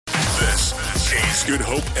This is Good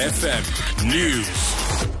Hope FM News.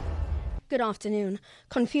 Good afternoon.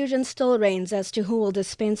 Confusion still reigns as to who will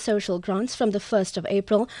dispense social grants from the 1st of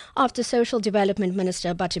April after Social Development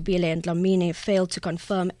Minister Bathabile Dlamini failed to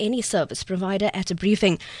confirm any service provider at a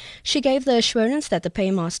briefing. She gave the assurance that the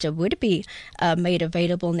paymaster would be made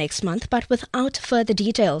available next month, but without further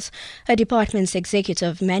details. Her department's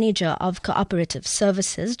executive manager of cooperative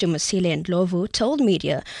services, Dumasile Ndlovu, told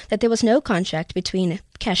media that there was no contract between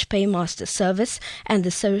Cash Paymaster Service and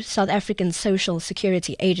the South African Social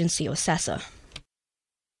Security Agency, or SASSA.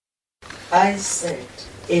 I said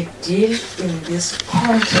a deal in this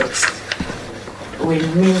context will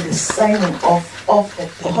mean the signing off of the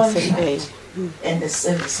contract and the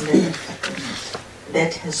service level agreement.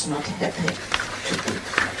 That has not happened today.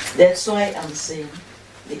 That's why I'm saying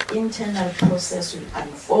the internal process will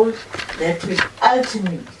unfold that will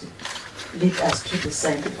ultimately lead us to the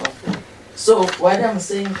signing off. So what I'm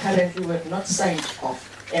saying currently, we have not signed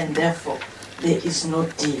off, and therefore there is no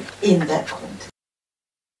deal in that context.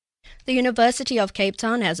 The University of Cape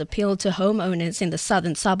Town has appealed to homeowners in the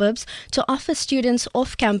southern suburbs to offer students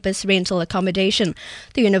off-campus rental accommodation.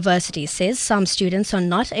 The university says some students are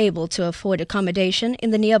not able to afford accommodation in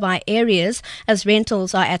the nearby areas as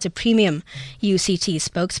rentals are at a premium. UCT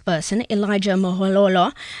spokesperson Elijah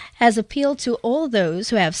Mohololo has appealed to all those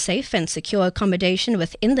who have safe and secure accommodation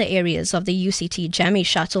within the areas of the UCT Jammy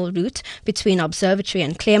Shuttle route between Observatory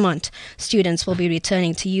and Claremont. Students will be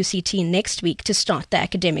returning to UCT next week to start the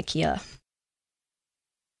academic year.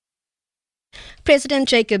 President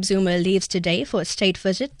Jacob Zuma leaves today for a state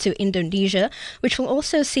visit to Indonesia, which will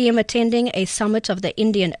also see him attending a summit of the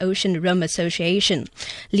Indian Ocean Rim Association.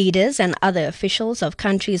 Leaders and other officials of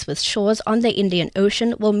countries with shores on the Indian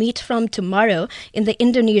Ocean will meet from tomorrow in the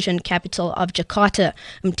Indonesian capital of Jakarta.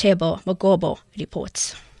 Mtebo Mogobo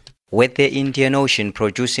reports. With the Indian Ocean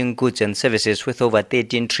producing goods and services with over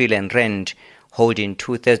 13 trillion rand, holding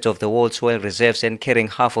 2/3 of the world's oil reserves and carrying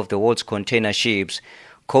half of the world's container ships,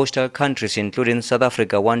 coastal countries including South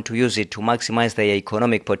Africa want to use it to maximize their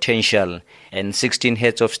economic potential, and 16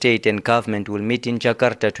 heads of state and government will meet in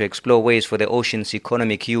Jakarta to explore ways for the ocean's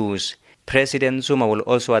economic use. President Zuma will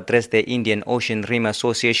also address the Indian Ocean Rim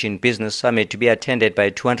Association Business Summit to be attended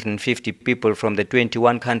by 250 people from the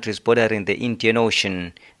 21 countries bordering the Indian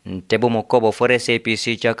Ocean. Ntebo Mokobo for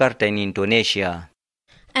SAPC Jakarta in Indonesia.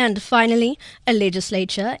 And finally, a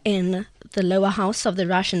legislature in the lower house of the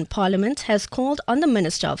Russian parliament has called on the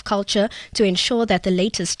Minister of Culture to ensure that the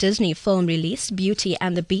latest Disney film release, Beauty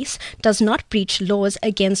and the Beast, does not breach laws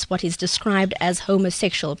against what is described as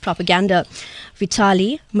homosexual propaganda.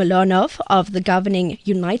 Vitaly Milonov of the governing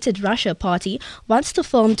United Russia Party wants the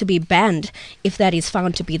film to be banned if that is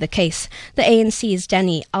found to be the case. The ANC's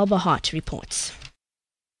Danny Albahart reports.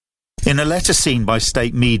 In a letter seen by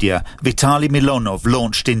state media, Vitaly Milonov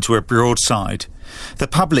launched into a broadside. The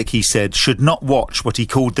public, he said, should not watch what he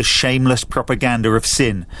called the shameless propaganda of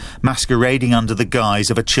sin, masquerading under the guise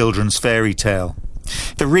of a children's fairy tale.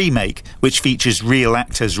 The remake, which features real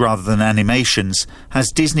actors rather than animations,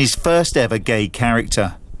 has Disney's first ever gay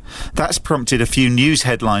character. That's prompted a few news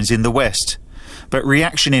headlines in the West, but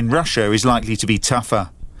reaction in Russia is likely to be tougher.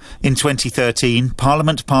 In 2013,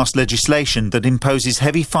 Parliament passed legislation that imposes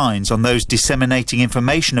heavy fines on those disseminating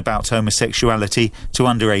information about homosexuality to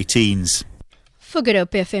under 18s. For Good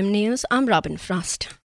Hope FM News, I'm Robin Frost.